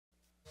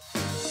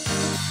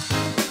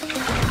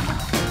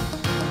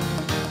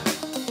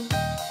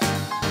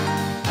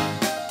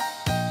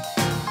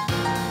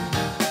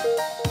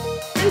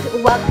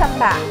Welcome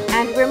back,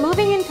 and we're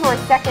moving into our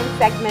second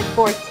segment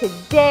for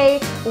today,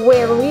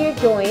 where we are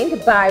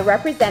joined by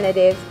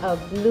representatives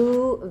of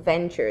Blue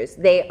Ventures.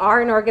 They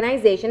are an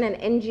organization, an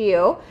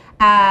NGO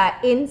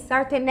in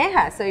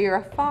Sarteneja, so you're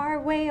a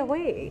far way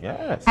away.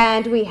 Yes.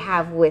 And we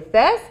have with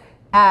us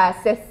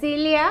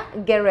Cecilia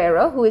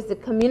Guerrero, who is the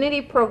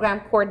Community Program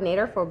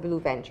Coordinator for Blue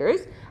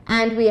Ventures,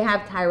 and we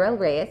have Tyrell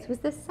Reyes, who's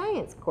the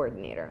Science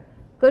Coordinator.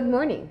 Good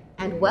morning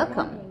and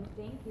welcome. Good morning.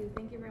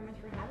 Thank you very much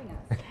for having us.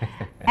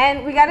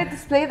 And we got to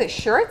display the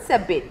shirts a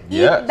bit.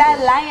 Yes. Eat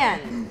the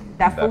lion,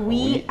 the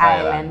Fui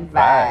Island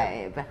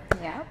vibe.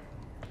 Yeah.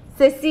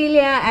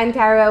 Cecilia and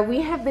Tara,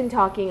 we have been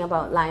talking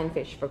about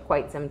lionfish for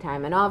quite some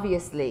time, and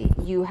obviously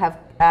you have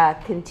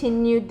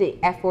continued the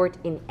effort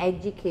in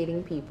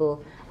educating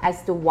people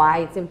as to why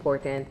it's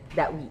important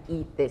that we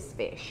eat this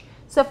fish.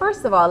 So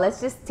first of all,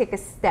 let's just take a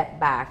step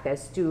back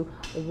as to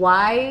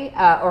why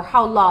or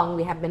how long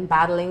we have been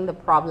battling the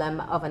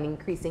problem of an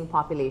increasing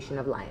population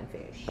of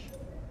lionfish.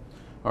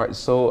 All right,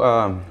 so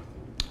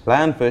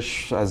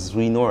lionfish, as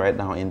we know right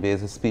now,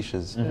 invasive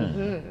species.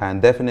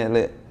 And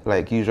definitely,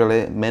 like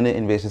usually, many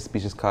invasive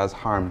species cause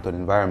harm to the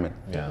environment.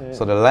 Yeah.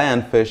 So the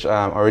lionfish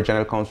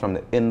originally comes from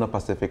the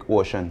Indo-Pacific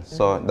Ocean,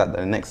 so that's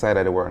the next side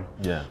of the world.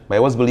 Yeah. But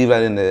it was believed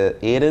that in the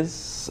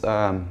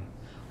 80s,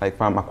 like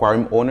from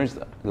aquarium owners,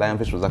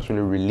 lionfish was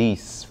actually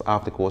released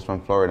off the coast from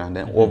Florida. And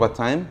then over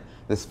time,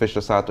 this fish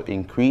just started to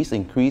increase,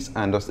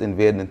 and just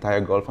invade the entire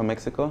Gulf of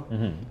Mexico,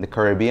 the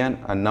Caribbean,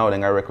 and now they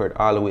got record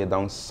all the way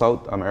down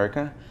South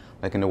America,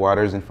 like in the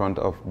waters in front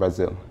of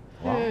Brazil.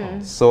 Wow.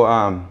 So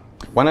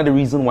one of the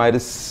reasons why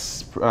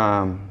this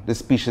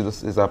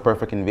species is a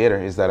perfect invader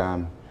is that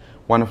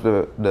one of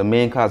the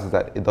main causes is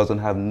that it doesn't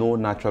have no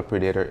natural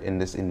predator in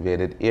this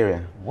invaded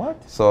area.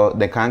 What? So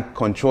they can't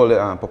control the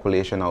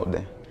population out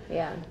there.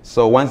 Yeah.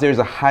 So once there's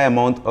a high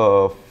amount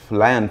of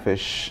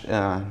lionfish,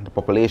 the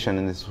population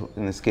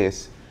in this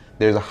case,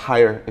 there's a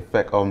higher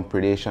effect on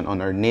predation on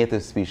our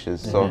native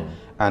species. So,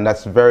 and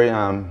that's very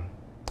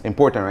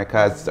important, right?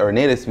 Because our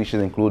native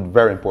species include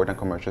very important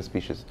commercial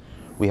species.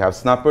 We have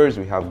snappers,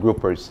 we have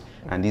groupers,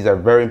 and these are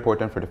very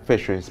important for the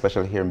fishery,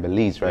 especially here in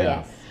Belize, right?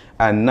 Yes.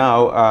 And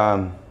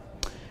now,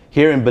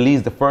 here in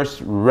Belize, the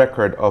first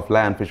record of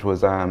lionfish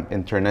was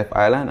in Tyrell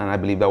Island, and I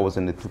believe that was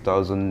in the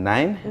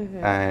 2009.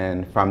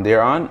 And from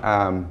there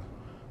on,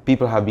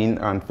 people have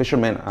been,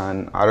 fishermen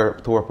and other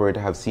tour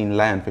operators have seen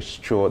lionfish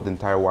throughout the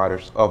entire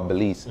waters of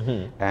Belize,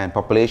 and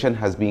population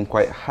has been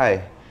quite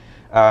high.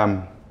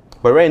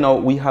 But right now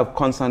we have a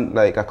constant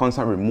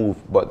removal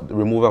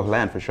of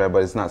lionfish, right?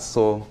 But it's not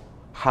so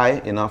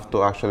high enough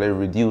to actually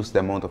reduce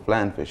the amount of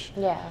lionfish.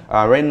 Yeah.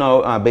 Right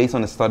now, based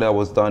on a study that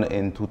was done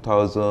in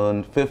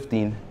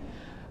 2015,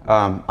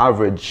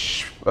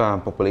 average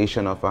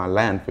population of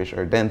lionfish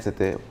or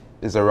density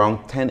is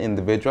around 10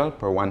 individuals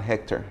per 1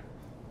 hectare.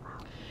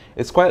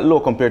 It's quite low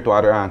compared to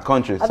other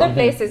countries. Other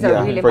places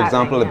are really for bad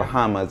example, right the now.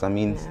 Bahamas, I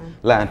mean,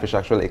 lionfish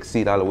actually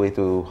exceed all the way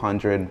to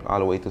 100, all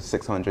the way to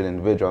 600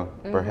 individuals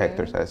per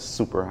hectare, so that's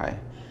super high.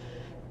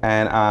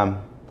 And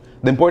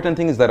the important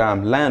thing is that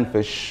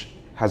lionfish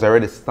has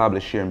already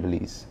established here in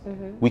Belize.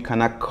 We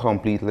cannot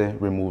completely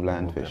remove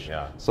lionfish.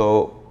 yeah.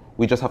 So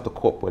we just have to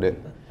cope with it.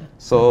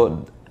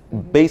 So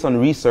based on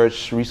research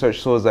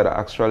shows that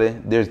actually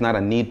there's not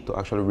a need to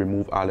actually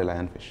remove all the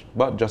lionfish,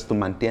 but just to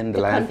maintain the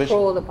lionfish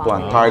control the to a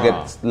population.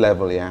 target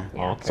level, Yeah.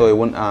 Okay. So it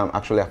won't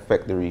actually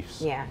affect the reefs.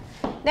 Yeah.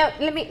 Now,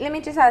 let me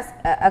just ask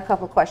a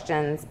couple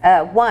questions.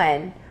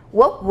 One,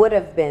 what would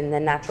have been the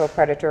natural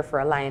predator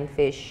for a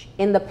lionfish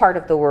in the part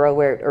of the world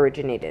where it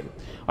originated?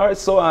 All right,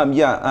 so in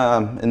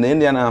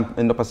the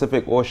in the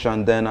Pacific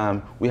Ocean,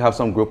 then we have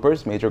some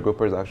groupers. Major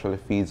groupers actually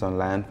feeds on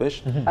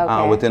lionfish,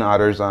 Okay. within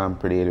others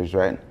predators,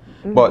 right?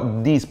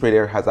 But these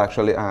predator has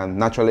actually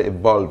naturally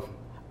evolved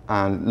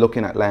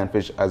looking at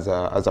lionfish as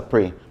a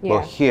prey. Yeah.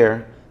 But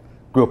here,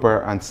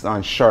 grouper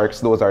and sharks,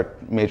 those are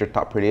major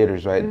top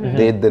predators, right?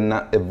 They did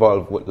not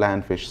evolve with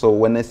lionfish. So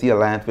when they see a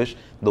lionfish,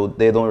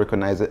 they don't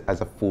recognize it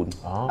as a food.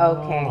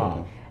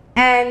 Okay.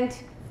 And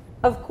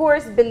of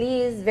course,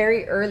 Belize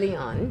very early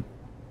on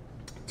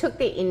took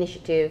the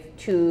initiative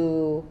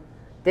to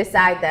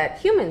decide that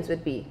humans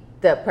would be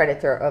the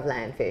predator of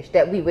lionfish,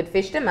 that we would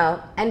fish them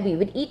out and we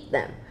would eat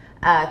them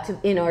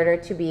in order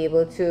to be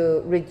able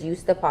to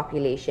reduce the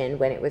population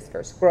when it was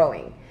first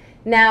growing.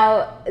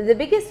 Now, the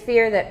biggest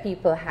fear that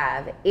people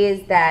have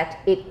is that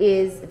it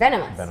is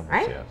venomous,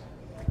 right?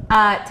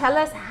 Yes. Tell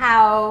us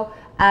how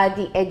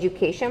the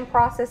education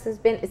process has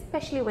been,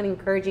 especially when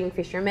encouraging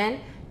fishermen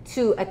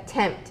to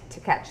attempt to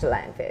catch the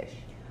lionfish.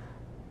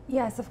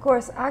 Yes, of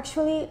course.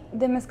 Actually,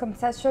 the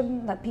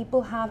misconception that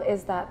people have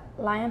is that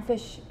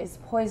lionfish is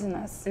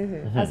poisonous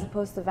as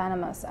opposed to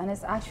venomous, and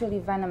it's actually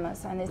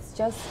venomous, and it's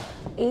just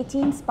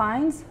 18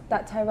 spines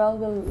that Tyrell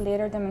will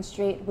later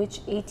demonstrate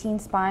which 18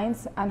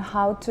 spines and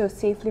how to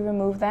safely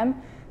remove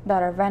them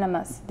that are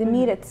venomous. The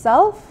meat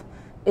itself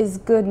is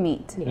good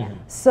meat.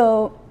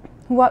 So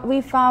what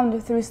we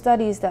found through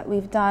studies that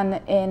we've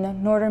done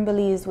in northern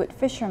Belize with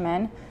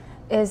fishermen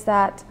is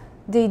that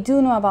they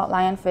do know about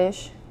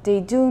lionfish. they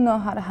do know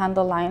how to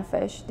handle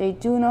lionfish. They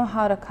do know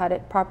how to cut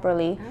it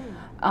properly.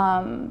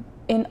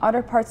 In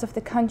other parts of the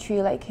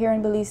country, like here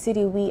in Belize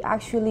City, we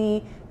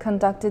actually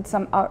conducted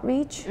some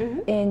outreach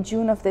in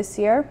June of this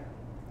year,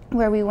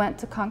 where we went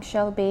to Conch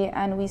Shell Bay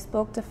and we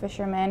spoke to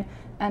fishermen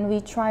and we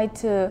tried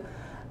to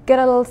get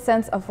a little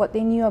sense of what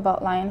they knew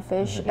about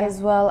lionfish, as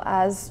well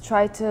as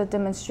try to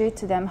demonstrate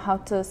to them how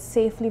to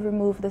safely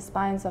remove the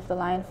spines of the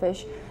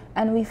lionfish.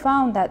 And we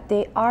found that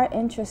they are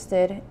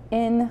interested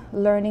in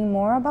learning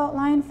more about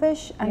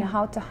lionfish and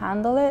how to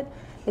handle it.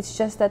 It's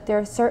just that there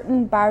are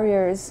certain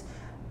barriers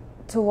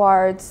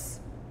towards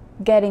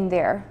getting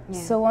there.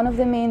 So one of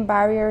the main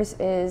barriers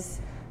is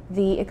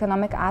the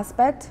economic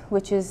aspect,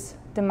 which is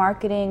the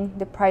marketing,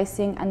 the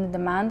pricing, and the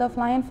demand of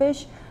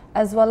lionfish,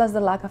 as well as the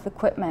lack of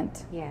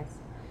equipment. Yes,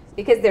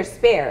 because they're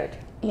spared.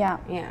 Yeah,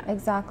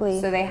 exactly.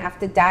 So they have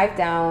to dive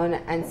down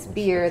and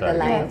spear the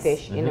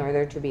lionfish in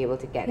order to be able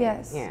to get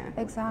it. Yeah,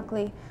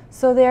 exactly.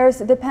 So there's,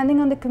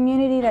 depending on the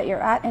community that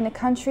you're at in the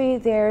country,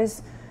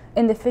 there's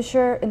in the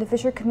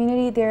fisher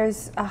community,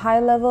 there's a high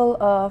level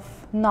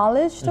of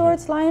knowledge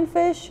towards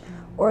lionfish,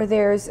 or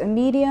there's a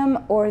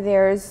medium, or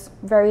there's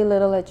very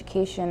little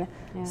education.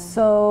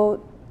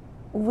 So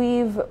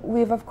we've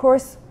of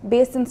course,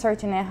 based in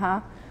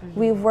Sartineja,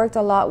 we've worked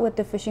a lot with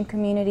the fishing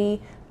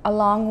community,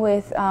 along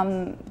with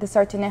the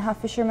Sartineja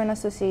Fishermen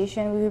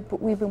Association.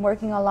 We've been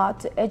working a lot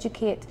to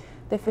educate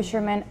the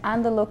fishermen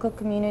and the local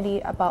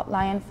community about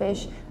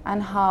lionfish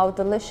and how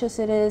delicious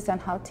it is and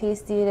how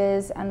tasty it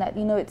is, and that,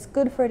 you know, it's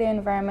good for the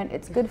environment,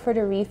 it's good for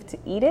the reef to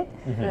eat it.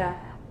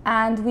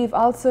 And we've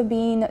also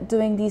been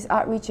doing these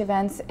outreach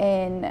events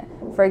in,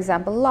 for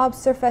example,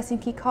 Lobster Fest in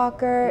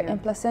Kikaker, in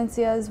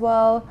Placencia as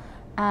well,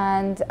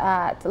 and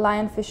at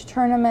lionfish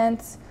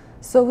tournaments.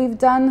 So we've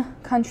done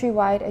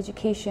countrywide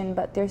education,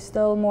 but there's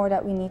still more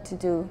that we need to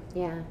do.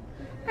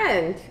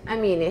 And I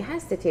mean, it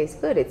has to taste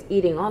good. It's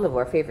eating all of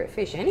our favorite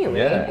fish anyway.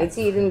 Yeah. It's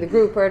eating the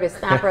grouper, the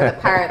snapper, the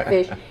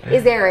parrotfish.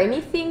 Is there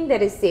anything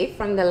that is safe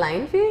from the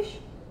lionfish?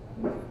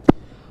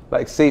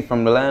 Like safe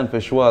from the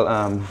lionfish? Well,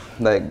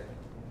 like,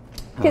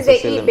 because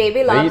they eat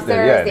baby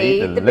lobsters,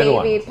 they eat the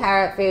baby ones.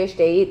 parrotfish,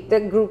 they eat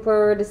the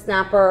grouper, the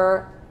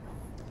snapper,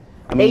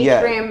 I mean, they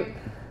eat shrimp.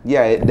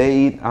 Yeah, they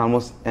eat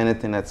almost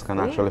anything that's can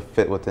actually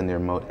fit within their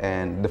mouth.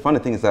 And the funny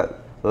thing is that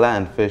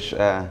lionfish,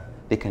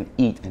 they can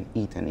eat and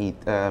eat and eat.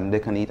 They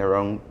can eat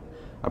around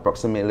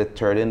approximately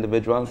 30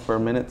 individuals per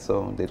minute,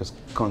 so they just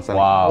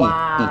constantly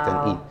eat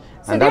and eat.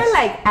 So and they're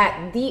like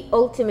at the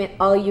ultimate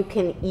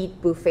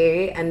all-you-can-eat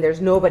buffet, and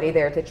there's nobody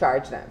there to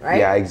charge them, right?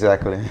 Yeah,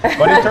 exactly.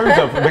 But in terms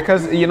of,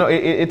 because, you know,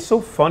 it's so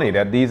funny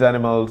that these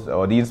animals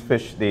or these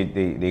fish,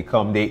 they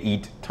come, they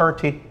eat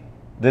 30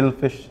 little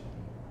fish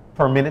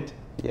per minute.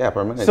 Yeah,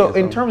 per minute. So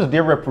in terms of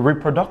their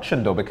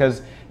reproduction, though,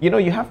 because, you know,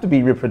 you have to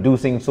be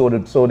reproducing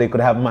so they could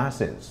have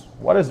masses.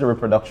 What is the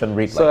reproduction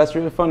rate like? So that's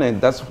really funny.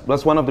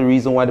 That's one of the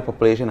reasons why the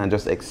population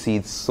just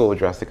exceeds so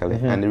drastically.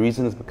 And the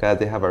reason is because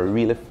they have a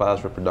really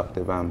fast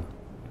reproductive time.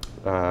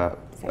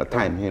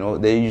 You know,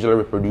 they usually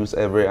reproduce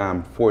every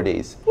 4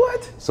 days.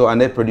 What? So, and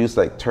they produce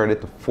like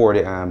 30 to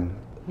 40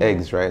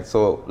 eggs, right?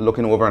 So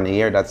looking over on a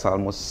year, that's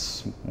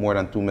almost more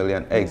than 2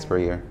 million eggs per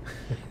year.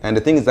 And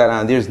the thing is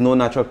that there's no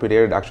natural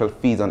predator that actually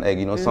feeds on egg.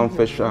 You know, some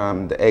fish,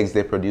 the eggs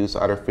they produce,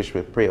 other fish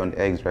will prey on the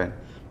eggs, right?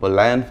 But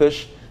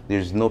lionfish,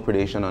 there's no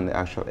predation on the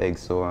actual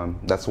eggs. So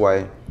that's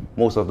why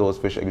most of those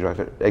fish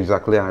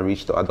exactly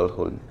reach to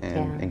adulthood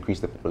and increase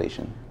the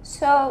population.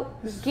 So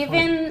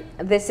given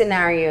the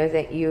scenario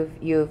that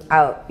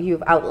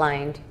you've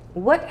outlined,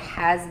 what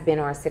has been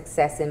our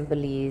success in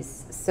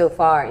Belize so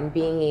far in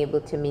being able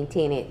to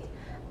maintain it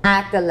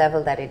at the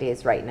level that it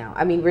is right now?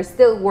 I mean, we're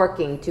still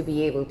working to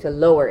be able to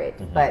lower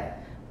it, but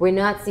we're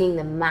not seeing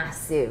the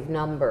massive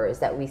numbers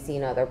that we see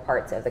in other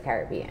parts of the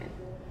Caribbean.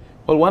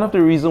 Well, one of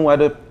the reasons why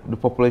the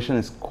population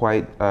is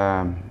quite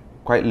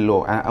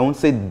low, I won't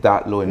say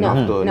that low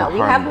enough to we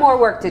have more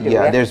work to do.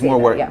 Yeah, there's more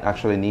work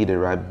actually needed,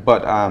 right?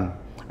 But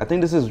I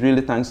think this is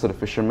really thanks to the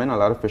fishermen. A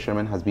lot of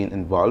fishermen has been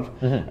involved,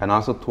 and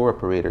also tour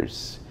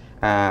operators.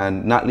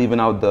 And not leaving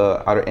out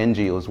the other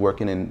NGOs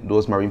working in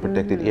those marine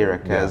protected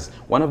areas, because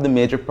one of the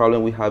major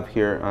problems we have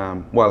here,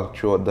 well,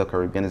 throughout the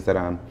Caribbean, is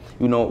that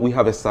you know, we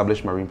have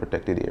established marine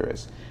protected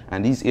areas,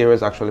 and these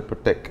areas actually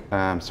protect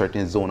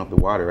certain zone of the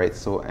water, right?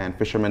 So, and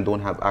fishermen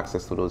don't have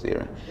access to those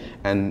areas.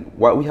 And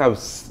what we have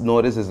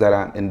noticed is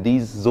that in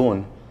these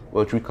zones,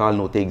 which we call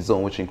no-take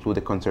zone, which include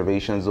the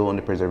conservation zone,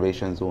 the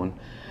preservation zone,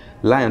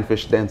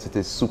 lionfish density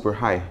is super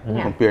high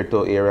compared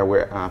to area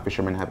where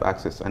fishermen have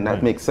access, and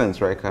that makes sense,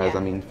 right? Because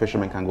I mean,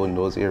 fishermen can go in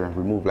those areas and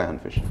remove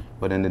lionfish,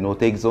 but in the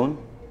no-take zone,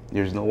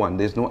 there's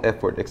no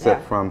effort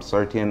except from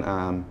certain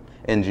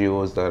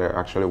NGOs that are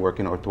actually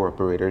working, or tour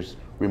operators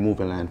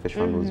removing lionfish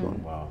from those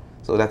zones. Wow.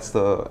 So that's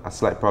a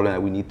slight problem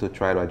that we need to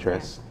try to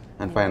address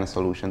and find a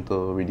solution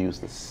to reduce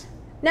this.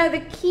 Now, the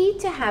key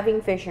to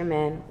having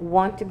fishermen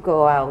want to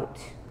go out,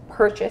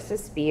 purchase a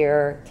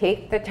spear,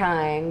 take the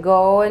time,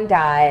 go and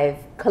dive,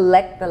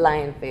 collect the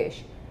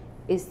lionfish,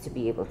 is to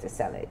be able to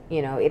sell it.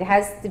 You know, it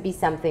has to be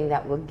something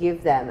that will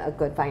give them a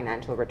good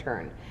financial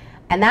return.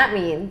 And that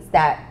means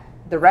that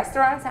the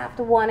restaurants have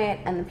to want it,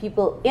 and the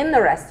people in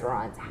the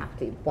restaurants have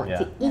to want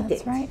to eat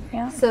That's it. right,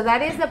 yeah. So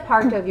that is a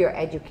part of your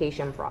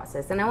education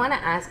process, and I want to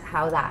ask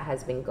how that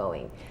has been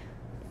going.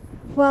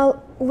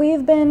 Well,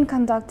 we've been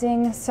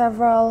conducting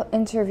several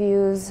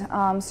interviews,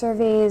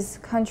 surveys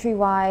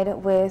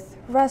countrywide with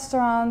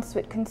restaurants,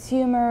 with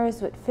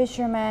consumers, with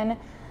fishermen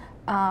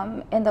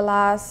in the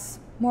last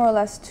more or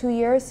less 2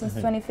 years, since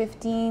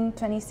 2015,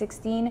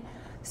 2016.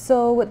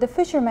 So with the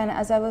fishermen,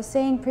 as I was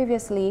saying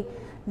previously,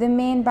 the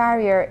main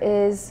barrier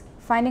is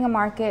finding a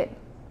market,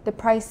 the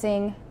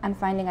pricing, and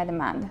finding a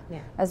demand,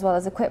 as well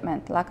as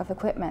equipment, lack of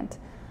equipment.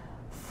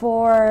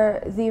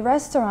 For the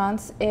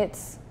restaurants,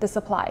 it's the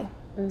supply.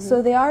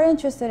 So they are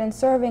interested in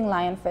serving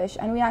lionfish,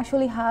 and we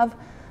actually have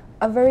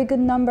a very good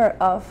number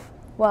of,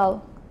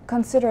 well,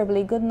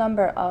 considerably good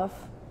number of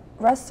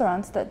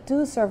restaurants that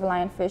do serve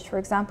lionfish. For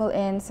example,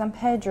 in San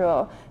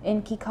Pedro,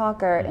 in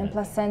Kikaker, in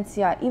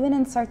Placencia, even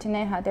in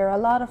Sartineja, there are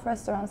a lot of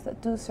restaurants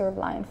that do serve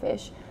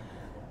lionfish.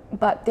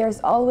 But there's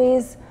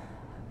always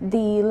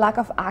the lack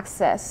of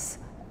access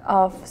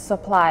of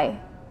supply.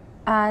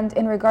 And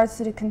in regards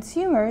to the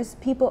consumers,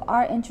 people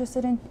are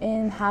interested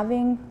in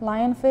having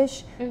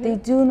lionfish. They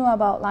do know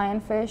about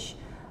lionfish.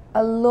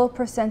 A low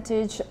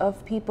percentage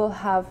of people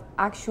have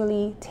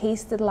actually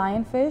tasted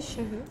lionfish,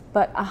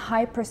 but a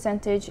high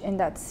percentage in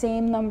that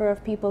same number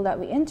of people that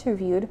we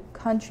interviewed,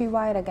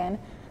 countrywide again,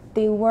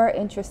 they were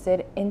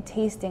interested in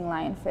tasting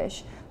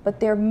lionfish. But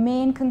their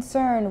main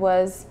concern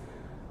was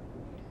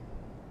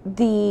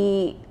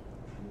the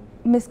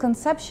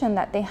misconception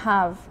that they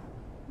have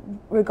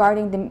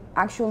regarding the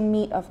actual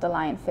meat of the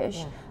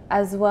lionfish,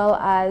 as well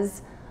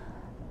as,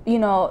 you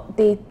know,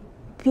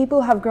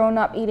 people have grown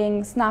up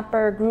eating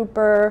snapper,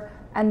 grouper,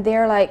 and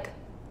they're like,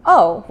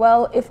 oh,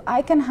 well, if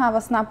I can have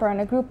a snapper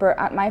and a grouper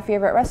at my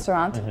favorite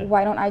restaurant,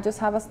 why don't I just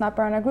have a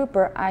snapper and a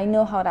grouper? I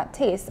know how that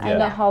tastes. I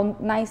know how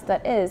nice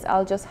that is.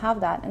 I'll just have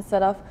that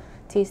instead of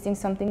tasting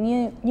something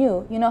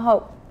new. You know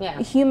how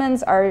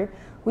humans are,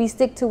 we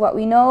stick to what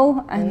we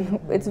know, and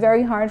it's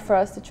very hard for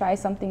us to try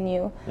something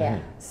new.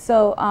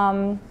 So,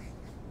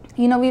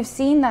 you know, we've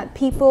seen that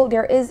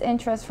there is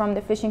interest from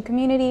the fishing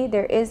community,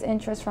 there is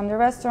interest from the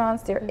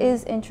restaurants, there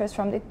is interest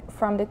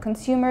from the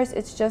consumers.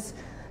 It's just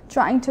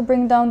trying to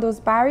bring down those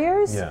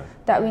barriers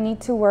that we need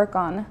to work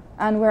on,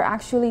 and we're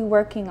actually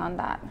working on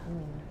that.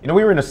 You know,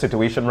 we're in a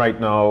situation right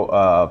now,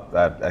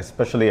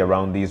 especially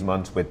around these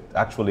months, with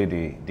actually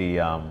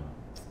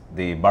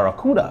the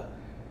barracuda,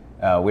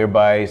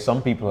 whereby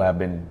some people have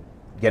been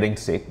getting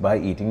sick by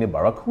eating the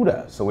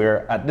barracuda. So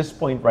we're at this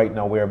point right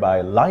now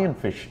whereby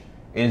lionfish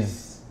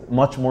is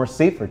much more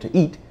safer to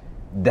eat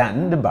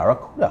than the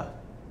barracuda.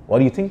 What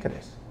do you think of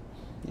this?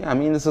 Yeah, I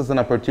mean, this is an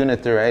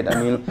opportunity, right?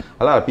 I mean,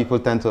 a lot of people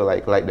tend to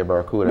like the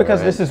barracuda, because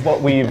right? this is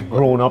what we've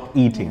grown up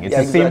eating. It's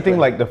the same thing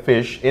like the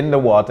fish in the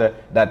water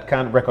that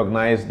can't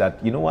recognize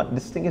that, you know what,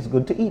 this thing is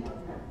good to eat.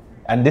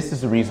 And this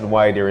is the reason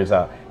why there is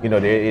a,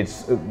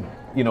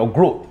 you know,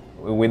 growth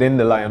within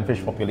the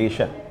lionfish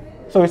population.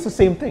 So it's the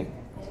same thing.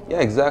 Yeah,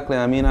 exactly.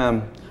 I mean,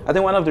 I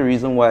think one of the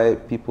reasons why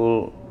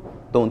people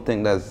don't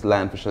think that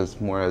lionfish as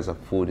more as a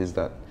food is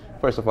that,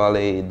 first of all,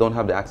 they don't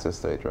have the access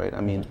to it, right? I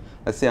mean,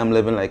 let's say I'm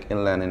living like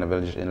inland, in a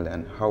village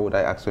inland. How would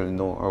I actually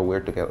know or where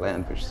to get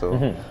lionfish?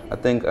 So I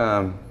think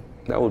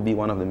that would be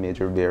one of the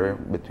major barriers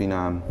between,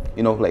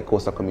 you know, like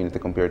coastal community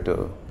compared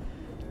to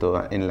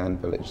an inland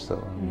village.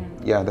 So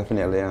yeah,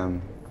 definitely.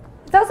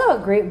 It's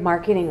also a great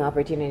marketing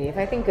opportunity. If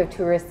I think of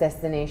tourist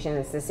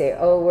destinations, to say,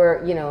 oh,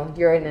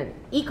 you're in an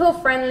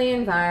eco-friendly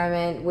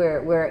environment,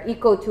 we're an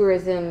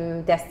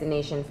eco-tourism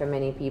destination for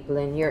many people,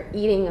 and you're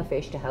eating a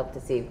fish to help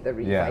to save the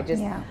reef.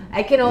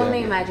 I can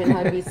only imagine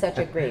how it'd be such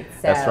a great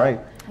sell. That's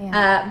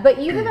right. But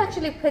you have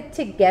actually put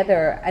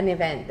together an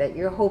event that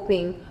you're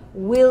hoping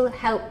will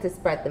help to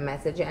spread the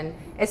message, and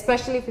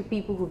especially for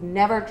people who've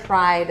never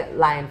tried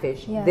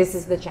lionfish, this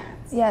is the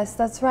chance. Yes,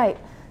 that's right.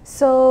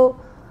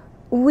 So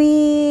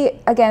we,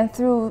 again,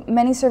 through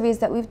many surveys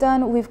that we've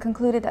done, we've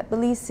concluded that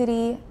Belize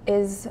City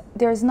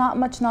there's not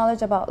much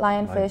knowledge about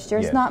lionfish.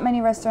 There's not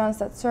many restaurants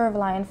that serve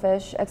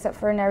lionfish, except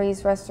for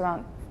Nerie's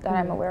restaurant that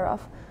I'm aware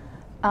of.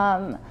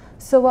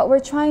 So what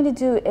we're trying to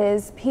do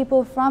is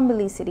people from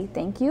Belize City,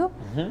 thank you,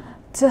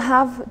 to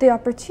have the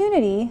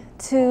opportunity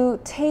to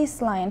taste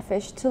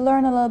lionfish, to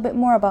learn a little bit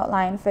more about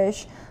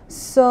lionfish.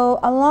 So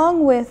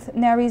along with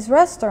Nerie's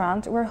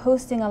restaurant, we're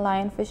hosting a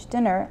lionfish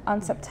dinner on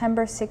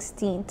September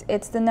 16th.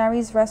 It's the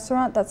Nerie's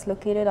restaurant that's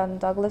located on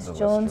Douglas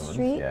Jones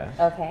Street. Yeah.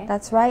 Okay.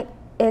 That's right.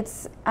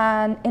 It's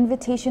an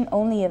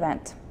invitation-only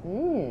event.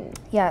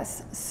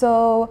 Yes.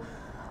 So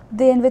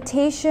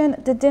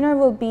the dinner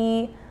will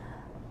be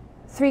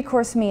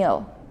 3-course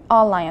meal,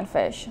 all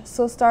lionfish.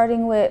 So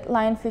starting with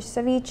lionfish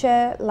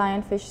ceviche,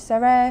 lionfish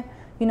serre,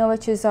 you know,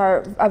 which is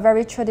a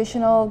very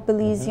traditional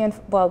Belizean,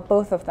 well,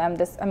 both of them,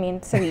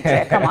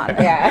 ceviche, come on.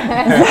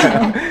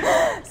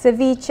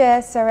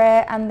 Ceviche,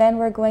 serre, and then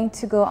we're going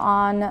to go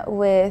on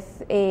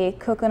with a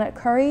coconut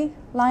curry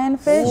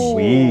lionfish.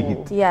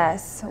 Sweet.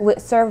 Yes,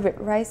 served with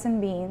rice and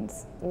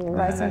beans.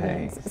 Rice and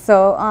beans.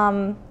 So,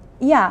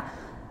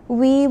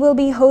 We will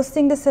be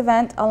hosting this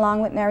event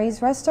along with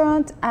Nerie's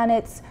restaurant, and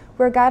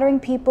we're gathering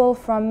people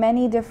from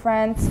many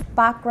different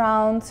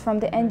backgrounds, from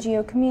the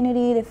NGO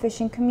community, the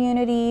fishing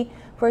community.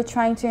 We're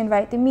trying to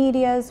invite the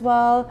media as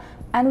well.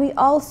 And we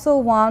also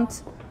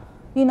want,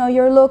 you know,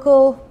 your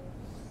local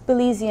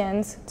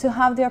Belizeans to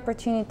have the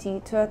opportunity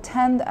to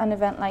attend an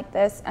event like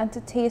this and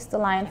to taste the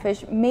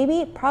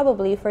lionfish,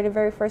 probably for the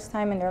very first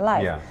time in their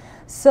life. Yeah.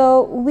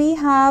 So we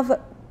have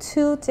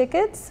 2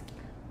 tickets.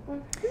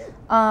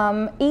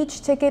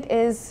 Each ticket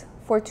is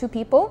for 2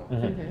 people,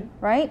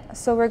 right?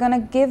 So we're gonna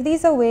give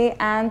these away,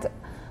 and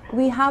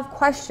we have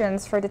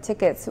questions for the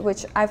tickets,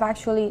 which I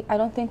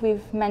don't think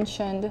we've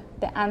mentioned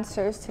the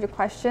answers to the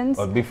questions.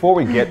 Before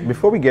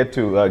we get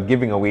to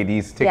giving away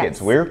these tickets,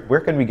 Yes.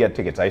 where can we get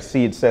tickets? I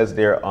see it says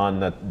there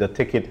on the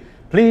ticket,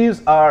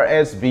 please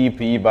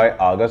RSVP by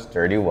August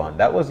 31.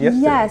 That was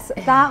yesterday. Yes,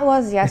 that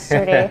was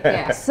yesterday.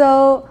 Yeah.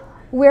 So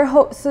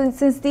so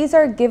since these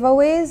are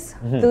giveaways,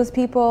 those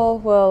people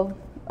will,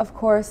 of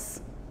course,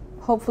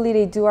 hopefully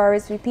they do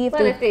RSVP.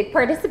 Well, if they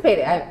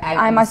participate,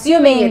 I'm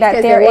assuming it's that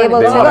 'cause they're they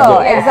able want to wanna go.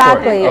 go. Yeah.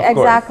 Exactly, Of course.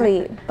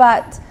 exactly.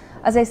 But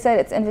as I said,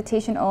 it's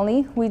invitation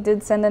only. We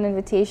did send an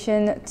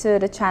invitation to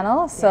the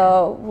channel,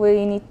 so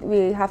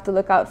we have to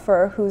look out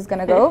for who's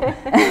gonna go,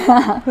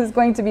 who's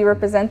going to be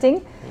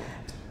representing.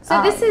 So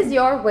this is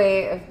your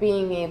way of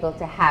being able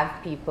to have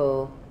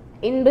people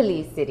in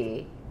Belize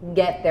City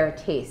get their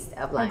taste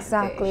of lionfish.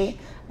 Exactly,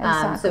 So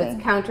exactly.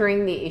 it's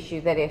countering the issue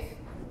that if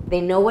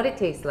they know what it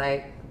tastes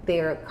like,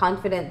 they're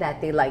confident that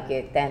they like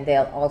it, then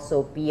they'll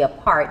also be a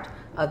part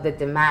of the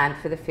demand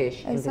for the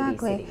fish in Belize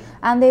City.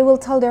 And they will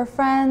tell their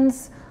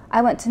friends,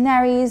 I went to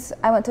Nerie's,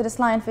 I went to this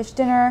lionfish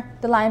dinner,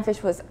 the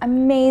lionfish was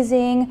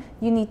amazing,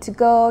 you need to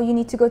go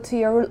to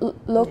your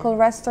local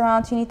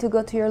restaurant, you need to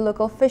go to your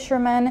local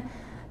fisherman,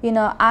 you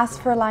know,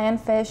 ask for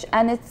lionfish.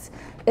 And it's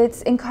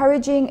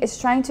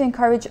trying to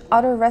encourage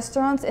other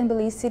restaurants in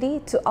Belize City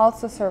to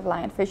also serve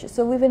lionfish.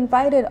 So we've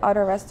invited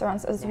other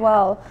restaurants as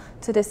well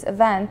to this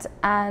event,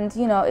 and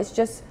you know, it's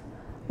just,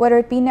 whether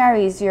it be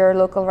Nerie's, your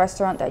local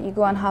restaurant that you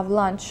go and have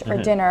lunch or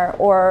dinner,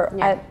 or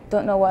I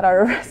don't know what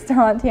other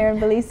restaurant here in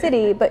Belize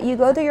City, but you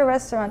go to your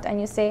restaurant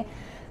and you say,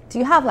 do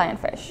you have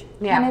lionfish?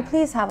 Can I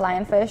please have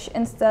lionfish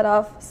instead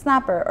of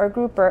snapper or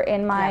grouper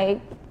in my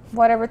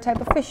whatever type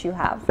of fish you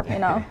have, you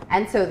know?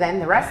 And so then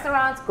the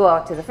restaurants go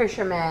out to the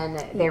fishermen,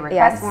 they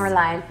request more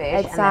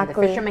lionfish, and then the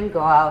fishermen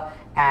go out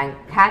and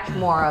catch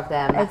more of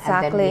them, and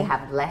then we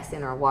have less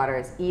in our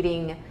waters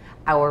eating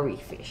our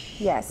reef fish.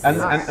 Yes. And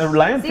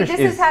lionfish See,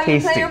 this is how you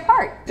tasty. play your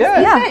part. Yeah.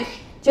 Just eat fish.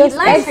 Just Eat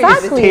lionfish.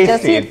 exactly. It's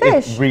Just tasty. eat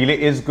fish. It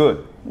really is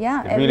good.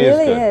 Yeah, It it really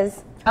really is good.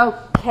 is.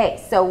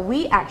 Okay, so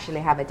we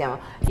actually have a demo.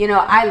 You know,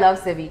 I love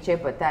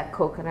ceviche, but that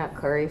coconut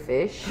curry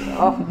fish,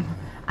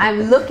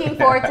 I'm looking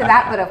forward to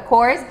that. But of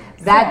course,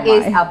 that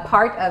is a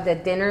part of the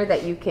dinner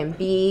that you can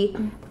be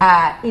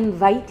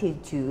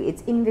invited to.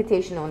 It's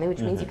invitation only,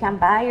 which means you can't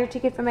buy your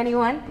ticket from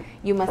anyone.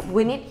 You must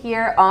win it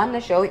here on the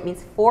show. It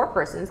means 4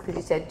 persons, because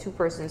you said 2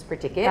 persons per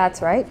ticket.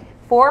 That's right.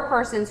 4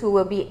 persons who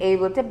will be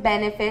able to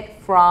benefit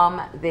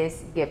from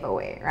this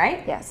giveaway,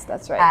 right? Yes,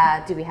 that's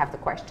right. Do we have the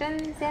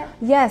questions yet?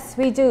 Yes,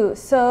 we do.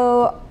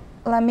 So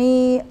let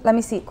me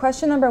see.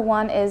 Question number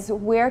 1 is,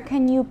 where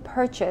can you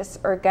purchase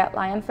or get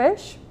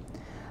lionfish?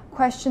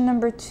 Question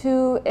number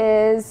 2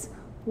 is,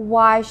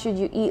 why should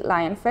you eat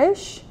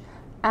lionfish?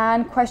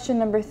 And question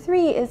number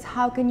 3 is,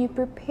 how can you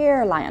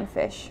prepare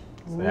lionfish?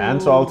 So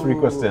answer all 3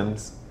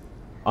 questions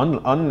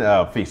on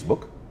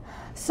Facebook.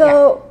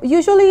 So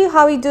usually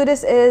how we do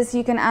this is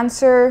you can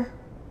answer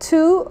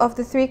 2 of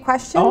the 3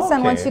 questions,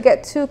 and once you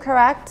get 2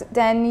 correct,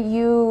 then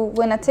you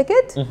win a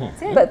ticket.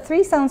 But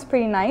 3 sounds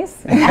pretty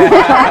nice.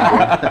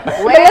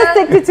 Well, let's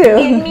stick to 2.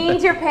 It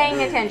means you're paying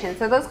attention.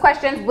 So those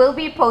questions will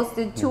be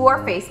posted to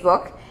our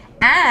Facebook,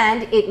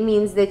 and it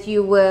means that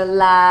you will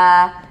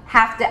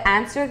have to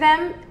answer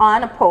them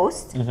on a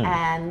post,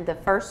 and the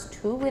first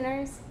 2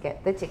 winners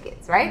get the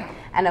tickets, right?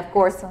 And of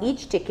course,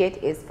 each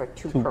ticket is for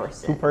 2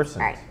 persons. 2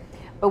 persons. Right.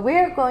 But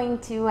we're going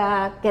to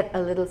get a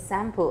little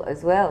sample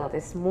as well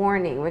this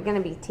morning. We're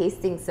going to be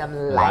tasting some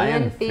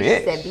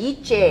lionfish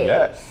ceviche.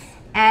 Yes.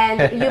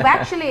 And you've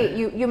actually,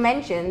 you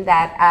mentioned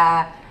that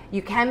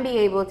you can be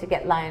able to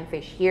get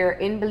lionfish here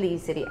in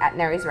Belize City at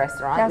Nerie's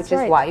restaurant, which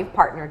is why you've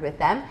partnered with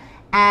them.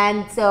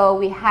 And so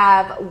we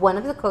have one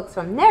of the cooks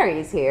from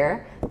Nerie's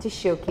here to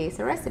showcase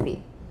a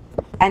recipe.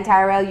 And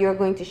Tyrell, you're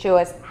going to show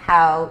us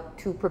how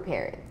to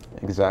prepare it.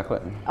 Exactly.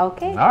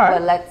 Okay. All right.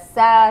 Well, let's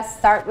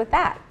start with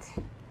that.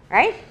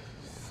 Right?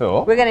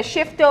 So We're going to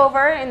shift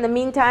over. In the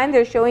meantime,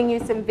 they're showing you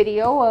some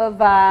video of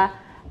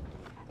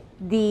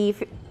the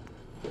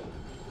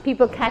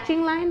people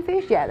catching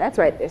lionfish. Yeah, that's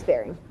right. They're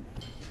staring.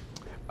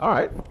 all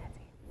right.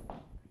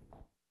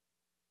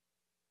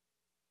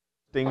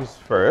 Things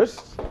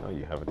first. Oh,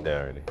 you have it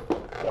there already.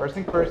 First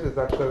thing first is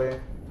actually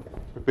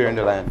preparing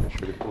the lionfish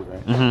for the food,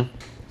 right?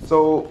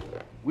 So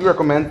we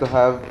recommend to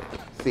have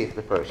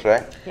safety first,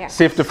 right? Yeah.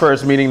 Safety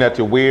first, meaning that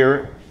you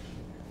wear.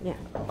 Yeah.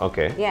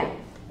 Okay. Yeah.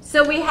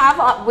 So we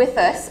have with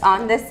us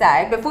on this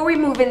side, before we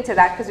move into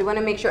that, because we want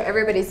to make sure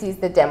everybody sees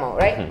the demo,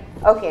 right?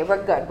 Okay,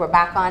 we're good. We're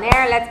back on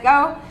air. Let's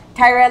go.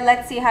 Tyrell,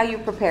 let's see how you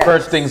prepare.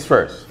 First things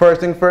first. First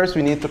thing first,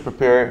 we need to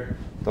prepare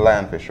the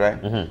lionfish,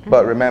 right?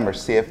 But remember,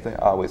 safety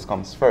always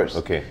comes first.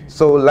 Okay.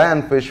 So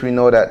lionfish, we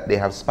know that they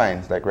have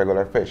spines, like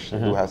regular fish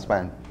do have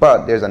spines.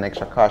 But there's an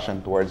extra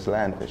caution towards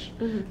lionfish.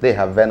 They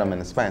have venom in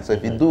the spine. So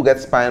if you do get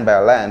spined by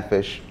a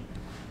lionfish,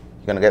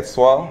 you're gonna get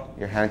swelled,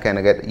 your hand kind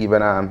of get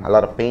even a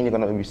lot of pain you're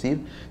gonna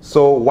receive.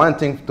 So one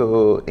thing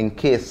to, in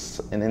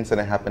case an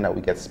incident happen that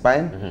we get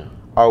spined,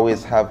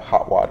 always have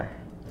hot water.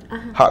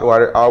 Hot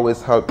water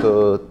always help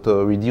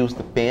to reduce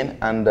the pain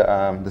and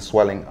the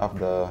swelling of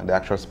the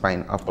actual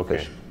spine of the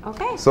fish.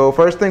 Okay. So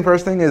first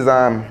thing is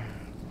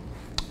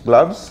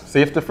gloves.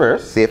 Safety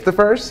first. Safety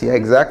first, yeah,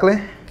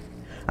 exactly.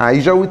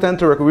 Usually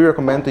we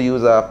recommend to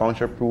use a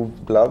puncture-proof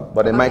glove,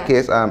 but in my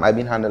case, I've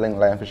been handling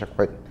lionfish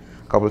quite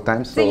a couple of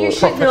times. So you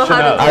should know how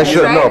to do I this,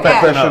 should right? know,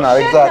 professional,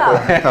 exactly.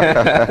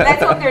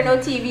 Let's hope there are no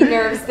TV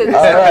nerves to this.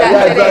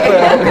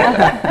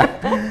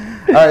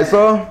 All right,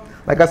 so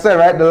like I said,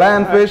 right, the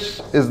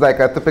lionfish is like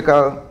a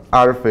typical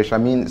otter fish. I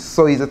mean, it's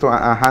so easy to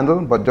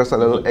handle, but just a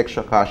little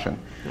extra caution.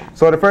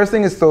 So the first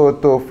thing is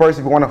to first,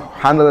 if you want to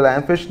handle the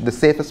lionfish, the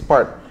safest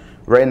part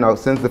right now,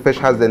 since the fish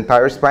has the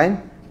entire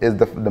spine, is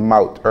the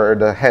mouth or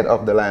the head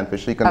of the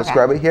lionfish. So you can just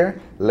grab it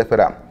here, lift it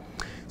up.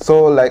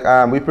 So like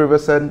we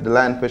previously said, the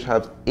lionfish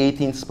have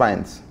 18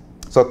 spines.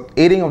 So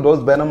 18 of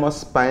those venomous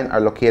spines are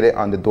located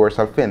on the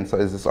dorsal fin. So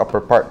it's this upper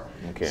part.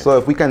 Okay. So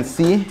if we can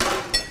see,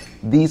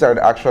 these are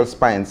the actual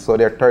spines. So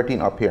there are 13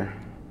 up here.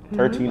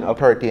 13 up.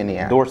 13,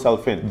 yeah. Dorsal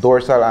fin.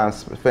 Dorsal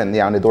fin,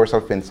 yeah, on the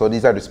dorsal fin. So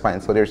these are the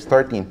spines. So there's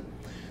 13.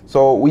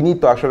 So we need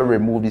to actually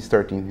remove these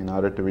 13 in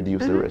order to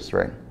reduce the risk,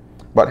 right?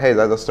 But hey,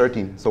 that's just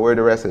 13. So where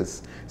the rest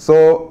is?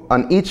 So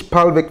on each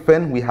pelvic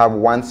fin, we have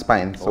one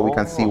spine. So we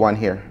can see one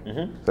here.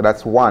 So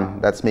that's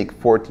one. That's make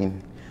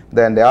 14.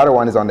 Then the other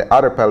one is on the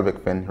other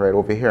pelvic fin, right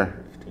over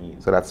here.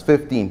 15. So that's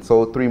 15.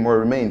 So 3 more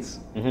remains.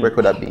 Where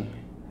could that be?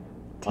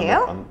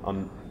 Tail?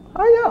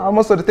 Oh yeah,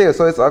 almost to the tail.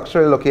 So it's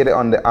actually located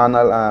on the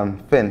anal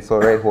fin. So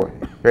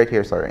right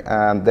here, sorry.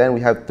 Then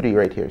we have 3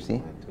 right here. See,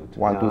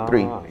 1, 2,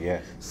 3.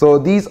 Yes. So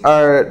these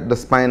are the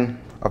spine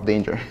of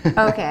danger.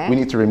 Okay. We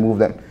need to remove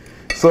them.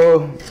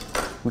 So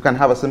we can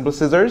have a simple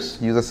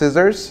scissors. Use a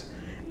scissors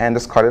and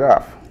just cut it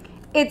off.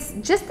 It's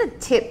just the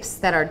tips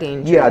that are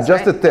dangerous. Yeah,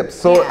 just right? the tips.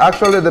 So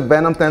actually, the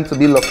venom tends to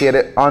be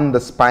located on the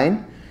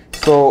spine.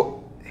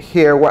 So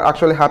here, what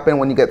actually happens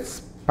when you get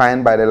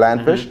spined by the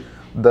lionfish?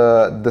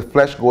 The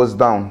flesh goes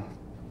down,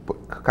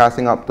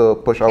 casting up to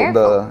push out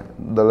the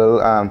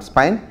little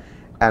spine,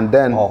 and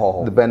then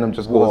the venom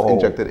just goes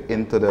injected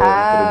into the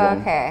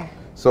bone. Okay.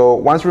 So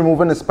once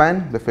removing the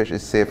spine, the fish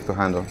is safe to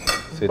handle.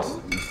 So it's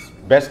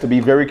best to be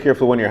very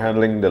careful when you're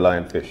handling the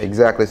lionfish.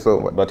 Exactly.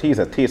 So, But he's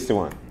a tasty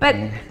one. But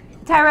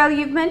Tyrell,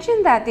 you've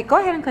mentioned that go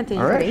ahead and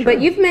continue. All right, sure. But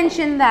you've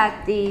mentioned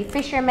that the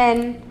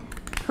fishermen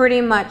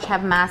pretty much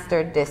have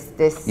mastered this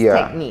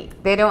technique.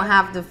 They don't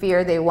have the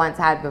fear they once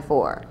had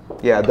before.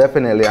 yeah,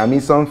 definitely. I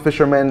mean, some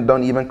fishermen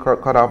don't even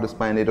cut off the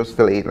spine; they just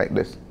fillet it like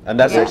this. And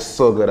that's They're it.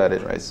 so good at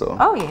it, right? So.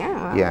 Oh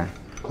yeah. Yeah.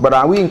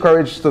 But we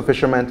encourage the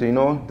fishermen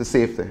to, the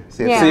safety.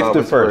 Safety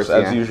always first,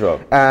 as yeah.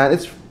 usual. And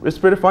it's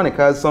pretty funny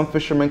because some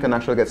fishermen can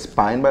actually get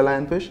spined by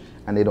lionfish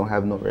and they don't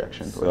have no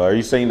reaction to So are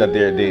you saying that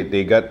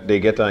they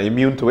get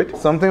immune to it? it.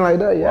 Something like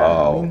that, yeah.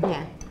 Wow. I mean,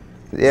 Yeah.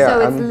 yeah. So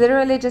I it's mean,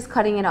 literally just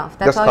cutting it off.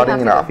 That's just all cutting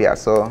you it have off, to do. yeah.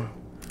 So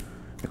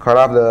you cut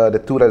off the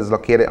 2 that is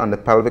located on the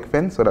pelvic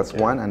fin, so that's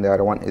 1, and the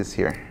other one is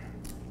here.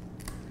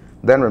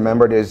 Then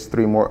remember, there's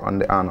 3 more on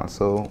the anal,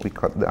 so we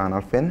cut the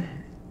anal fin.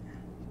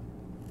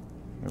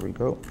 Here we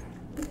go.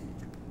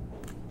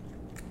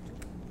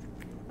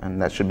 And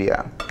that should be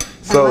out.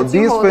 So once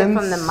you these hold it fins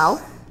from the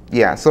mouth?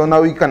 Yeah, so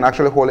now you can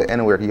actually hold it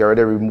anywhere. You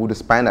already removed the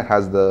spine that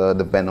has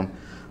the venom.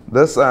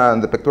 This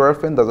the pectoral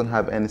fin doesn't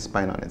have any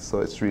spine on it,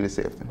 so it's really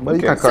safe. But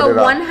you can cut So it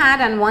off. one had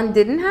and one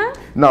didn't have?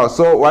 No,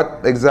 so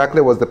what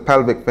exactly was the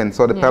pelvic fin?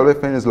 So the pelvic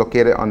fin is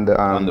located on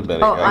the On the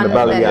belly. Oh, on the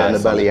belly, yeah, on the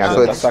belly, yeah.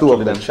 So it's that's 2 of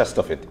actually them. the chest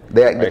of it.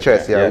 The Right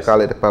chest, there, yeah, yes. we call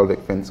it the pelvic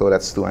fin. So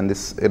that's 2, and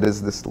it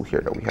is this 2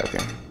 here that we have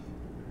here.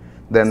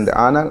 Then the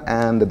anal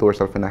and the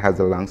dorsal fin that has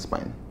the long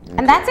spine.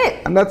 And that's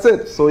it. And that's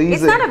it. So easy.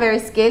 It's not a very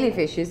scaly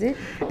fish, is it?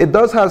 It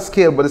does have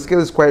scale, but the scale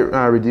is quite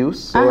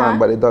reduced. So,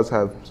 but it does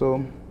have.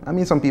 So, I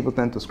mean, some people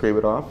tend to scrape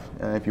it off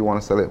if you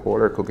want to sell it whole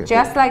or cook it.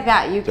 Just like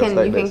that. You can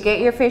like you can this. get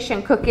your fish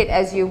and cook it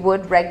as you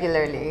would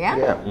regularly, yeah?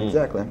 Yeah,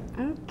 exactly.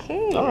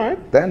 Okay. All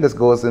right. Then this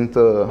goes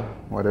into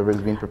whatever is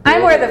being prepared.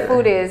 I'm where the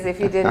food is, if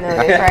you didn't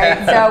notice,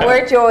 right? So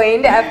we're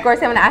joined. Of course,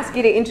 I'm going to ask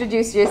you to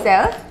introduce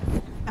yourself.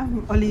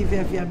 I'm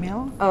Olivia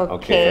Villamil.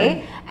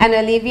 Okay. And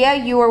Olivia,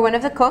 you are one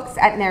of the cooks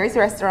at Nerie's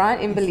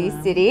restaurant in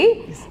Belize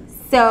City.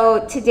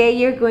 So today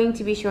you're going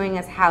to be showing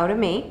us how to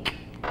make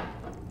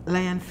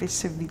Lionfish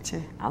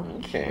ceviche.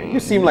 Okay. You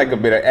seem like a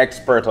bit of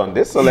expert on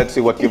this, so let's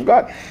see what you've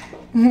got.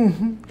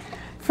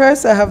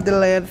 First, I have the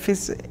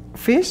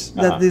lionfish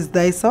that is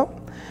diced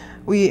up.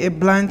 We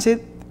blanch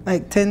it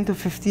like 10 to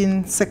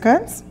 15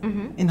 seconds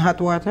in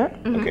hot water.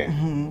 Okay.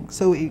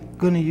 So we're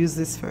gonna use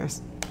this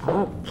first.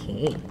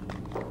 Okay.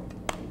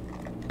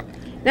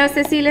 Now,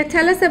 Cecilia,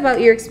 tell us about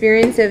your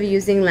experience of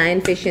using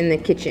lionfish in the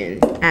kitchen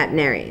at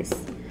Nerie's.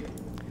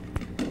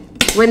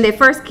 When they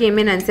first came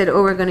in and said,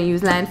 "Oh, we're going to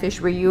use lionfish,"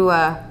 were you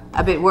a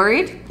bit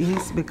worried?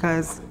 Yes,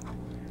 because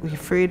we're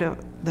afraid of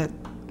that.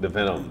 The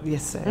venom.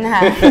 Yes, sir.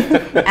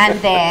 And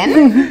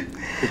then,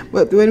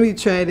 But when we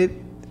tried it,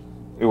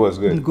 It was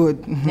good.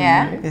 good.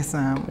 yeah. Yes,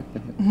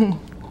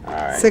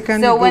 Alright.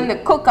 Second, So we when go- the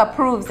cook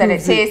approves that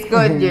it tastes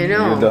good, you You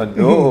know. don't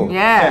know.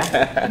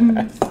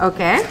 Yeah.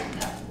 Okay.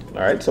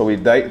 All right. So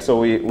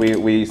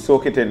we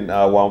soak it in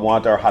warm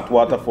water, hot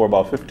water for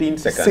about 15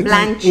 seconds.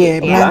 Blanch yeah,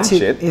 it, blanch Blanch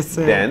it. it, Yes,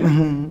 sir.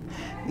 then?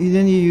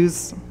 Then you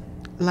use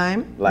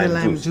lime, Lime the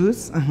lime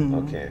juice. juice.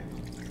 Okay.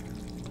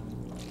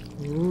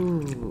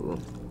 Ooh.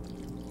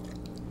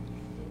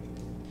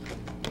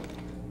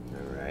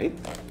 All right.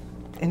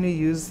 And we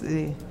use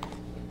the.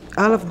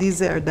 All of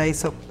these are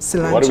diced up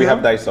cilantro. What do we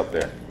have diced up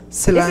there?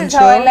 Cilantro. This is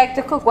how I like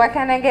to cook. Why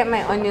can't I get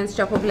my onions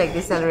chopped up like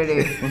this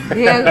already?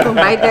 Yeah,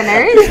 combine the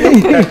nerves.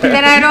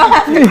 Then I don't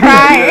have to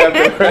cry.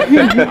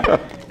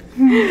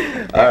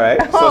 All right.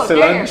 Oh, So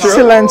damn.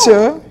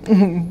 cilantro.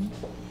 Cilantro.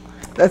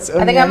 That's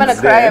onions. I think I'm gonna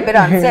cry a bit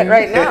on set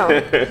right now.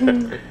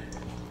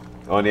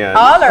 Onions.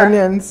 All or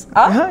Onions.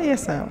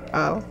 Yes, sir.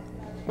 All.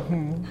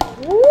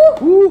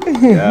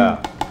 Yeah.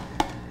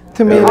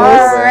 Tomatoes.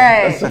 all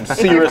right. Some If you're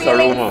serious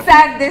feeling aroma.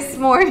 sad this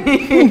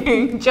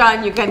morning,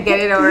 John, you can get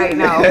it out right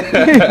now.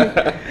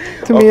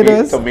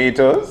 Tomatoes. Okay,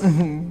 tomatoes.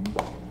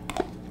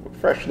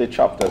 Freshly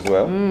chopped as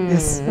well.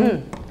 Yes.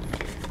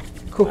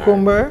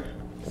 Cucumber.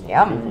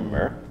 Yum.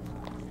 Remember.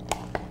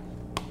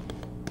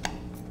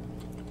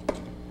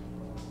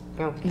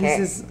 Okay. This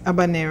is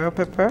habanero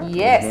pepper.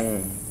 Yes.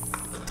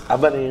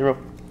 Habanero.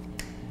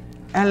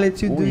 I'll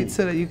let you do it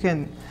so that you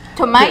can.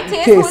 To my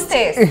taste, Taste. whose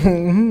taste?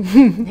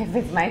 If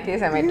it's my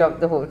taste, I might dump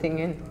the whole thing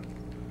in.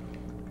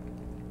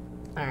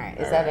 All right,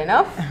 is that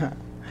enough?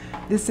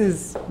 This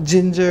is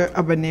ginger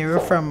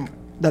habanero from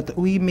that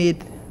we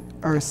made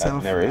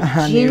ourselves. At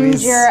Nerie's?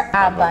 Nerie's. Ginger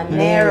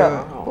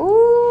habanero.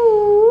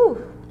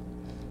 Ooh.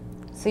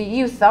 So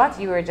you thought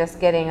you were just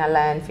getting a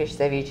lionfish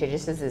ceviche.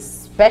 This is a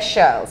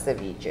special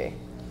ceviche.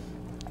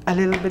 A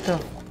little bit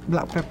of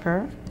black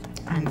pepper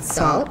and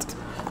salt.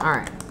 All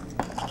right.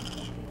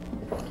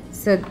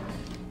 So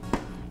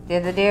the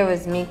other day I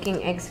was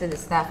making eggs for the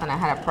staff and I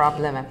had a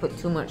problem. I put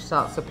too much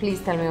salt. So please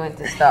tell me when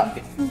to stop.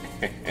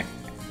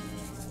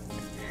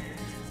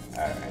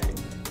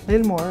 A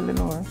little more, a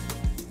little more.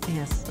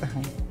 Yes.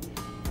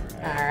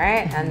 All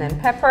right, and then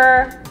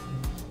pepper.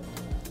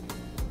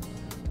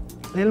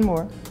 A little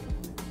more.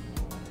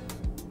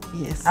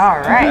 Yes. All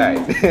right.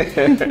 Right.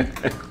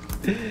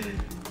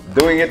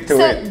 Doing it to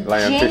So it.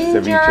 Lionfish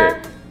ginger,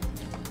 ceviche.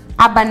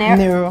 habanero.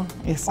 Nero.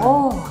 Yes.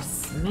 Oh,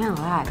 smell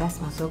that. That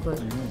smells so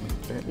good.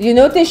 You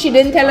notice she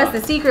didn't tell us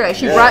the secret.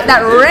 She brought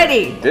that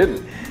ready.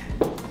 Didn't.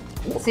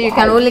 So you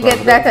can only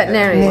get that at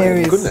Nerie.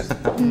 Nerie's. Goodness.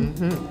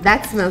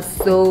 That smells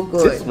so It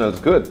good. smells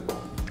good.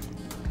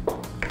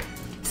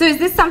 So is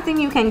this something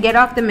you can get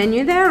off the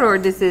menu there or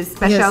this is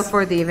special Yes.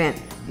 for the event?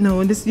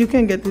 No, this you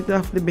can get it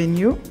off the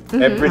menu.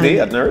 Every day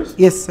at Nerie's?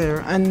 Yes,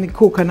 sir. And the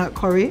coconut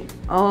curry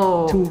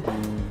Oh, to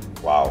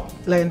Wow.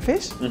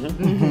 lionfish.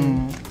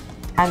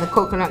 and the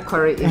coconut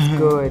curry is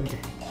good.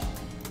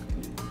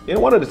 You know,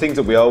 one of the things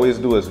that we always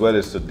do as well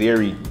is to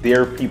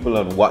dare people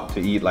on what to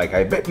eat. Like,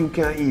 I bet you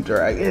can't eat,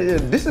 or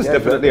this is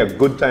definitely a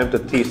good time to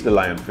taste the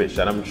lionfish,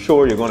 and I'm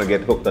sure you're going to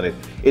get hooked on it.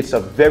 It's a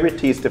very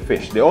tasty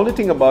fish. The only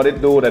thing about it,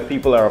 though, that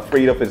people are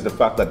afraid of is the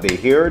fact that they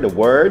hear the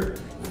word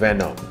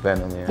venom.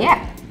 Venom, yeah.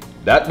 Yeah.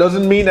 That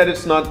doesn't mean that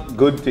it's not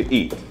good to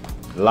eat.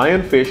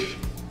 Lionfish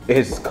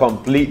is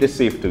completely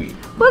safe to eat.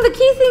 Well, the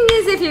key thing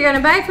is if you're going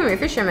to buy it from a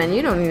fisherman,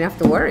 you don't even have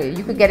to worry.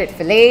 You could get it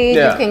filleted,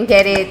 Yeah. you can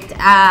get it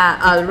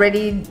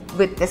already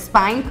with the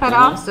spine cut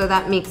off, so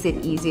that makes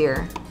it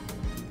easier.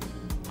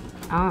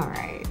 All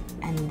right,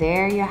 and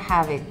there you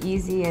have it,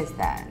 easy as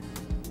that.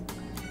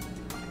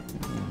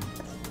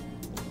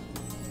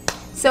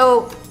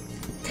 So,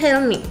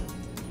 tell me,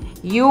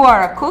 you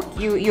are a cook,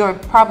 you're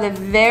probably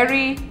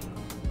very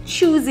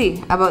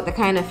choosy about the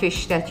kind of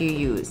fish that you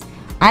use.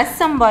 As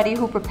somebody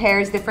who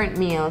prepares different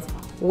meals,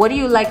 what do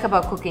you like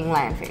about cooking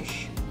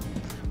lionfish?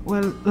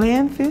 Well,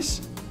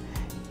 lionfish,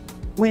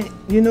 when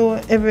you know,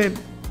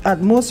 at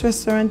most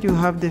restaurant you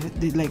have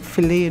the like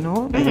fillet, you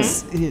know,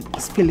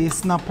 it's fillet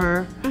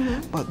snapper,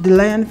 but the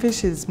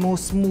lionfish is more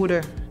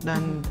smoother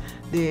than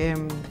the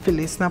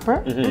fillet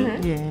snapper.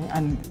 Yeah,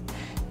 and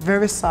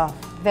very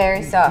soft.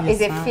 Very soft. Yes,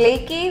 Is it ma'am.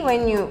 flaky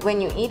when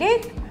you eat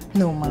it?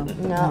 No, ma'am.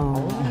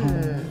 No.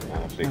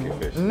 Flaky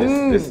fish.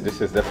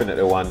 This is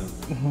definitely one.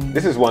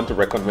 This is one to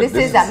recommend. This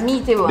is a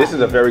meaty one. This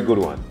is a very good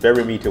one.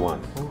 Very meaty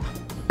one.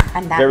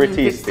 And that very means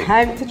tasty. it's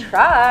time to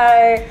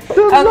try. The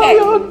Okay,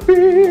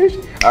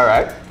 lionfish. All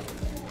right.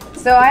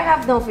 so I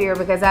have no fear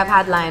because I've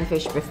had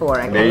lionfish before.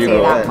 I There can you say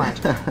go. that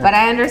much. But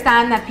I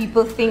understand that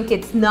people think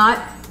it's not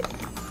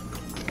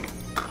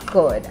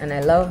good, and I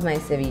love my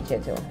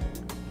ceviche too.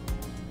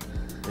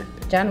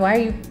 John, why are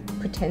you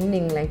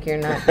pretending like you're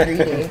not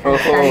greedy?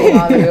 Standing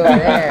all the way over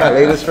there.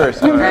 Ladies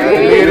first. Right?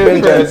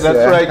 Ladies first,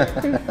 that's right.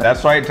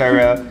 That's right,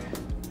 Tyrell.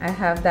 I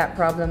have that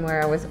problem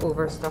where I was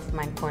overstuffed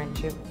my corn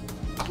chip.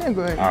 Yeah,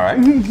 go ahead. All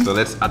right, so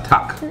let's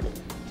attack.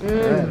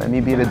 Yeah, let me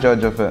be the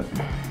judge of it.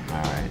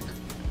 All right.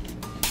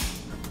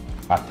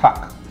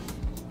 Attack.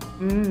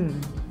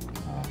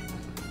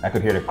 I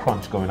could hear the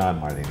crunch going on,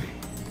 Marlene.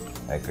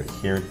 I could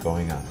hear it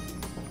going on.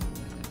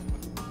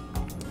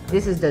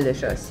 This is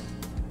delicious.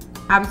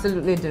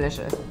 Absolutely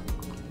delicious.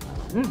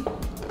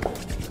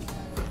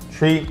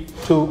 3,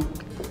 2.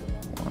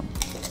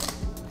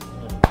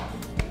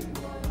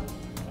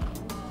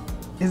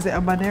 Is the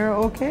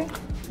habanero okay?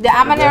 The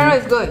habanero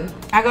is good.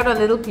 I got a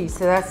little piece,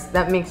 so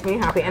that makes me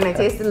happy. And I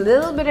taste a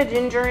little bit of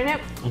ginger in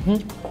it.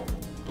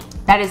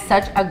 That is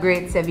such a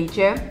great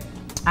ceviche.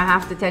 I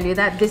have to tell you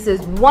that. This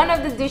is one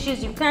of the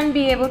dishes you can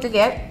be able to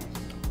get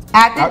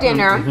at the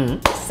dinner,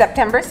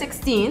 September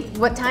 16th.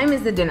 What time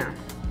is the dinner?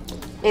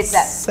 It's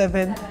at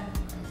 7.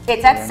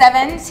 It's at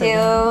 7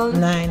 till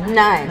 9.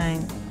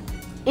 9.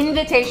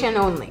 Invitation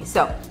only.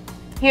 So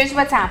here's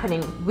what's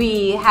happening.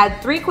 We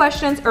had 3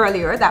 questions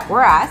earlier that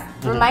were asked.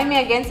 Remind me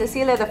again,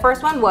 Cecilia, the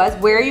first one was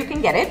where you can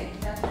get it.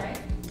 That's right.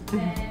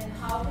 And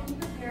how can you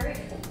prepare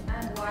it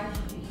and why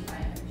should you eat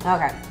it?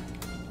 Okay.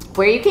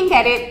 Where you can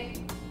get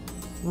it,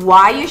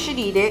 why you should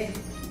eat it,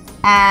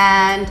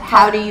 and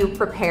how do you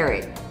prepare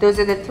it. Those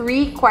are the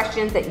 3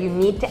 questions that you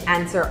need to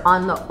answer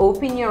on the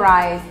Open Your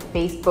Eyes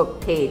Facebook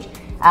page.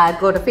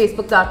 Go to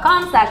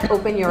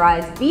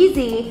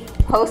facebook.com/openyoureyesbz,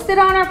 post it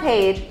on our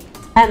page,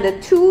 and the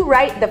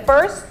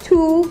first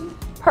 2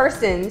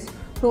 persons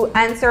who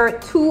answer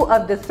 2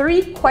 of the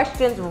 3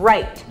 questions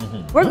right.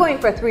 We're going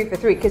for 3 for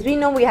 3 because we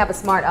know we have a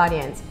smart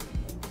audience.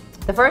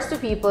 The first 2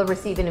 people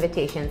receive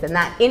invitations, and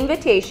that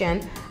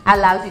invitation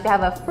allows you to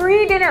have a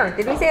free dinner.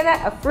 Did we say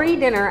that? A free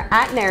dinner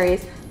at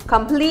Nerie's,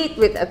 complete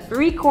with a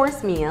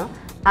 3-course meal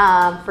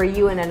for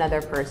you and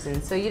another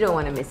person. So you don't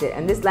want to miss it.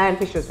 And this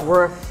lionfish is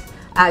worth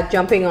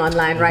jumping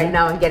online right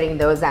now and getting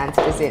those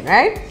answers in,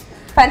 right?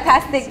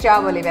 Fantastic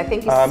job, Olivia.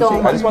 Thank you so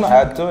much. I just want to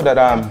add too that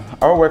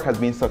our work has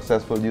been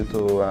successful due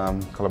to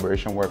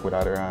collaboration work with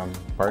other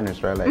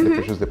partners, right? Like the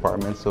fisheries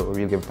department. So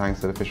we give thanks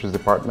to the fisheries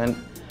department.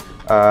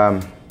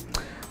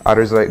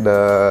 Others like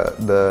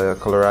the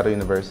Colorado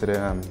University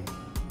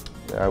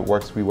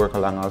we work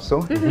along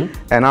also.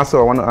 And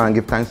also I want to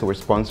give thanks to our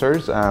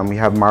sponsors. We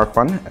have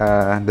Marfan,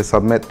 the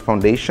Submit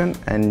Foundation,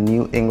 and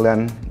New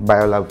England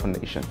Biolab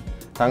Foundation.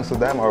 Thanks to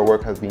them, our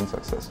work has been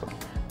successful.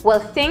 Well,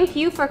 thank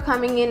you for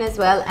coming in as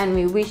well, and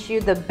we wish you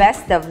the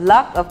best of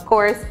luck. Of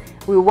course,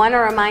 we want to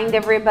remind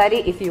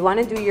everybody, if you want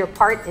to do your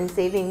part in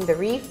saving the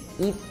reef,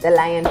 eat the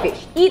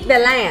lionfish. Eat the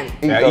lion.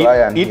 Eat the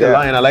lion. Eat the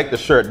lion. I like the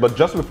shirt. But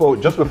just before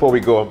we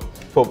go,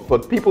 for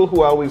people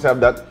who always have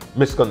that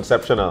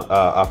misconception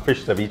of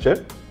fish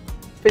ceviche,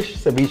 fish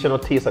ceviche no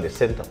taste of the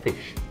scent of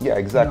fish. Yeah,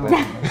 exactly. No,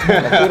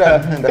 it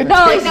doesn't. It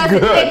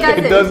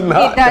does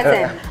not. It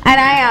doesn't. And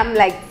I am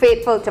like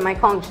faithful to my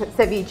conch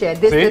ceviche.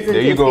 This doesn't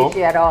taste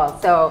fishy at all.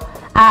 So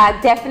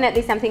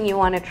definitely something you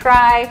want to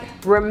try.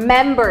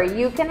 Remember,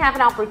 you can have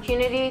an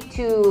opportunity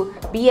to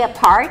be a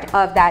part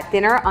of that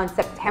dinner on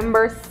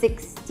September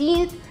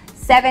 16th.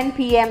 7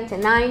 p.m. to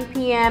 9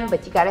 p.m.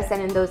 But you got to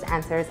send in those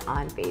answers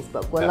on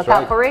Facebook. We'll look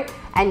out for it,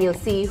 and you'll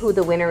see who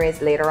the winner is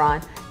later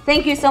on.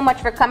 Thank you so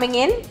much for coming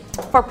in,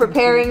 for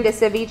preparing the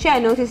ceviche. I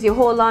noticed you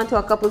hold on to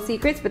a couple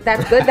secrets, but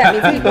that's good. That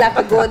means people have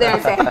to go there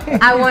and say,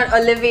 I want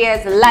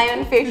Olivia's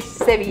lionfish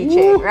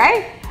ceviche,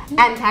 right?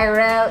 And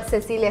Tyrell,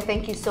 Cecilia,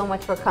 thank you so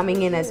much for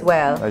coming in as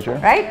well. Pleasure.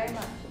 Right?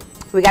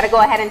 We got to go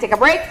ahead and take a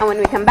break, and when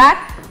we come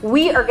back,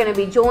 we are going to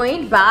be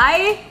joined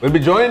by... We'll be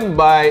joined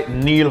by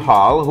Neil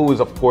Hall, who is,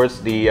 of course,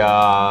 the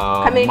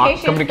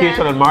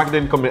communication and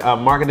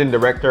marketing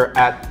director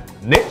at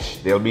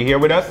Niche. They'll be here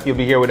with us. He'll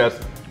be here with us.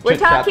 We're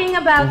talking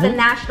about the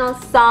National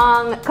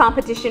Song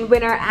Competition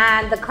winner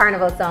and the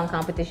Carnival Song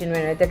Competition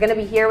winner. They're going to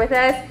be here with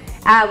us.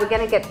 We're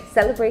going to get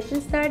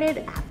celebrations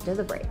started after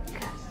the break.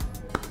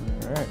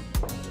 All right.